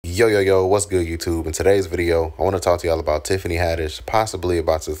Yo, what's good, YouTube? In today's video, I want to talk to y'all about Tiffany Haddish possibly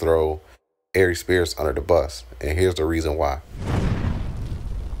about to throw Aries under the bus. And here's the reason why.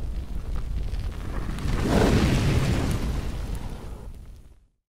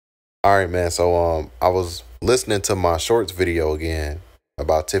 Alright, man, so I was listening to my shorts video again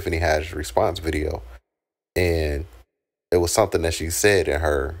about Tiffany Haddish response video. And it was something that she said in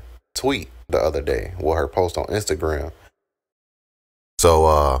her tweet the other day, well, her post on Instagram.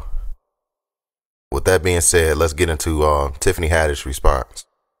 So, with that being said, let's get into Tiffany Haddish response.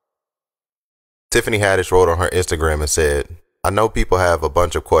 Tiffany Haddish wrote on her Instagram and said, "I know people have a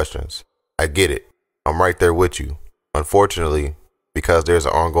bunch of questions. I get it. I'm right there with you. Unfortunately, because there's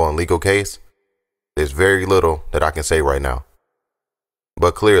an ongoing legal case, there's very little that I can say right now.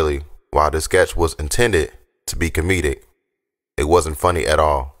 But clearly, while this sketch was intended to be comedic, it wasn't funny at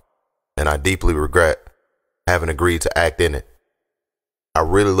all, and I deeply regret having agreed to act in it. I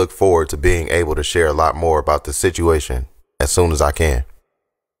really look forward to being able to share a lot more about the situation as soon as I can."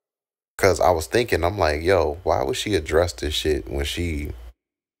 Because I was thinking, I'm like, yo, why would she address this shit when she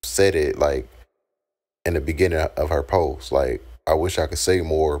said it, like, in the beginning of her post? Like, I wish I could say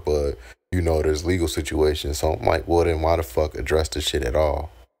more, but, you know, there's legal situations. So I'm like, well, then why the fuck address this shit at all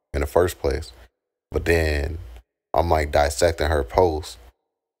in the first place? But then I'm, like, dissecting her post.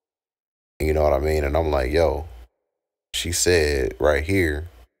 You know what I mean? And I'm like, yo, she said right here,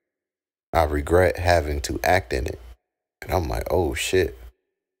 "I regret having to act in it." And I'm like, oh shit.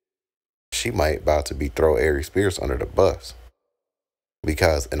 She might about to be throw Aries under the bus.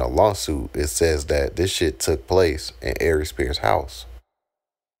 Because in a lawsuit, it says that this shit took place in Aries house.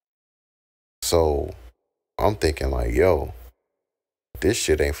 So I'm thinking like, yo, this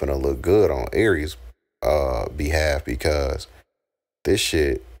shit ain't finna look good on Aries' behalf, because this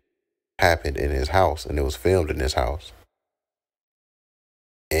shit happened in his house and it was filmed in his house.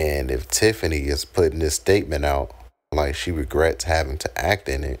 And if Tiffany is putting this statement out, like she regrets having to act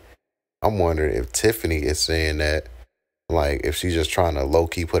in it, I'm wondering if Tiffany is saying that, like, if she's just trying to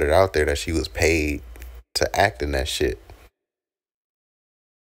low-key put it out there that she was paid to act in that shit.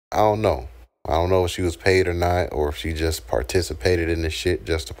 I don't know. I don't know if she was paid or not, or if she just participated in this shit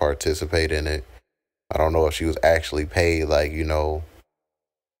just to participate in it. I don't know if she was actually paid, like, you know,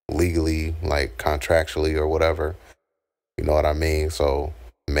 legally, like contractually or whatever. You know what I mean? So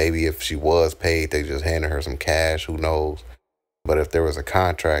maybe if she was paid, they just handed her some cash, who knows? But if there was a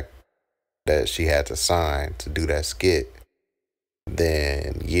contract that she had to sign to do that skit,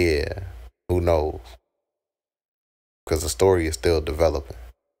 then yeah, who knows? Because the story is still developing.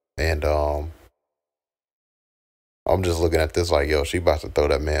 And I'm just looking at this like, yo, she about to throw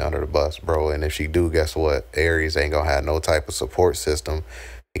that man under the bus, bro. And if she do, guess what? Aries ain't gonna have no type of support system.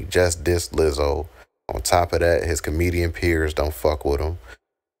 He just dissed Lizzo. On top of that, his comedian peers don't fuck with him.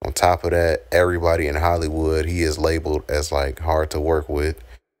 On top of that, everybody in Hollywood, he is labeled as like hard to work with.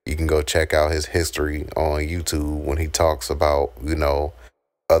 You can go check out his history on YouTube when he talks about, you know,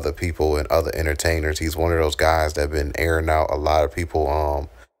 other people and other entertainers. He's one of those guys that been airing out a lot of people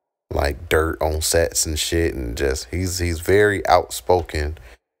like dirt on sets and shit, and just he's very outspoken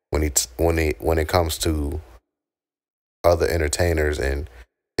when it comes to other entertainers and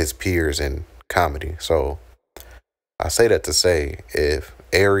his peers in comedy. So I say that to say, if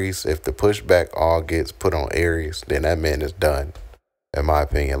the pushback all gets put on Aries, then that man is done. In my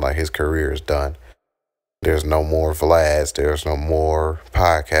opinion, like, his career is done. There's no more Vlads. There's no more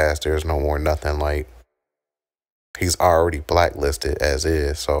podcasts. There's no more nothing. Like, he's already blacklisted as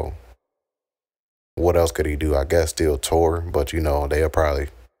is. So what else could he do? I guess still tour, but, you know, they'll probably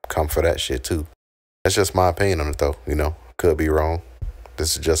come for that shit too. That's just my opinion on it, though. You know, could be wrong.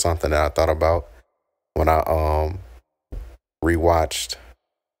 This is just something that I thought about when I rewatched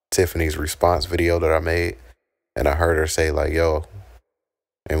Tiffany's response video that I made, and I heard her say like, yo.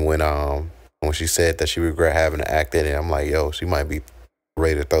 And when she said that she regret having to act in it, I'm like, yo, she might be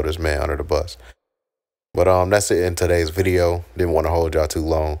ready to throw this man under the bus. But that's it in today's video. Didn't want to hold y'all too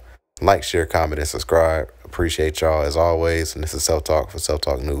long. Like, share, comment, and subscribe. Appreciate y'all as always. And this is Self-Talk for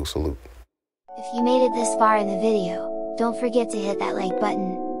Selftalknews. Salute. If you made it this far in the video, don't forget to hit that like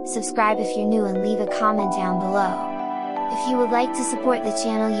button, subscribe if you're new, and leave a comment down below. If you would like to support the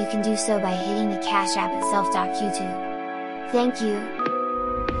channel, you can do so by hitting the Cash App at Selftalk YouTube. Thank you.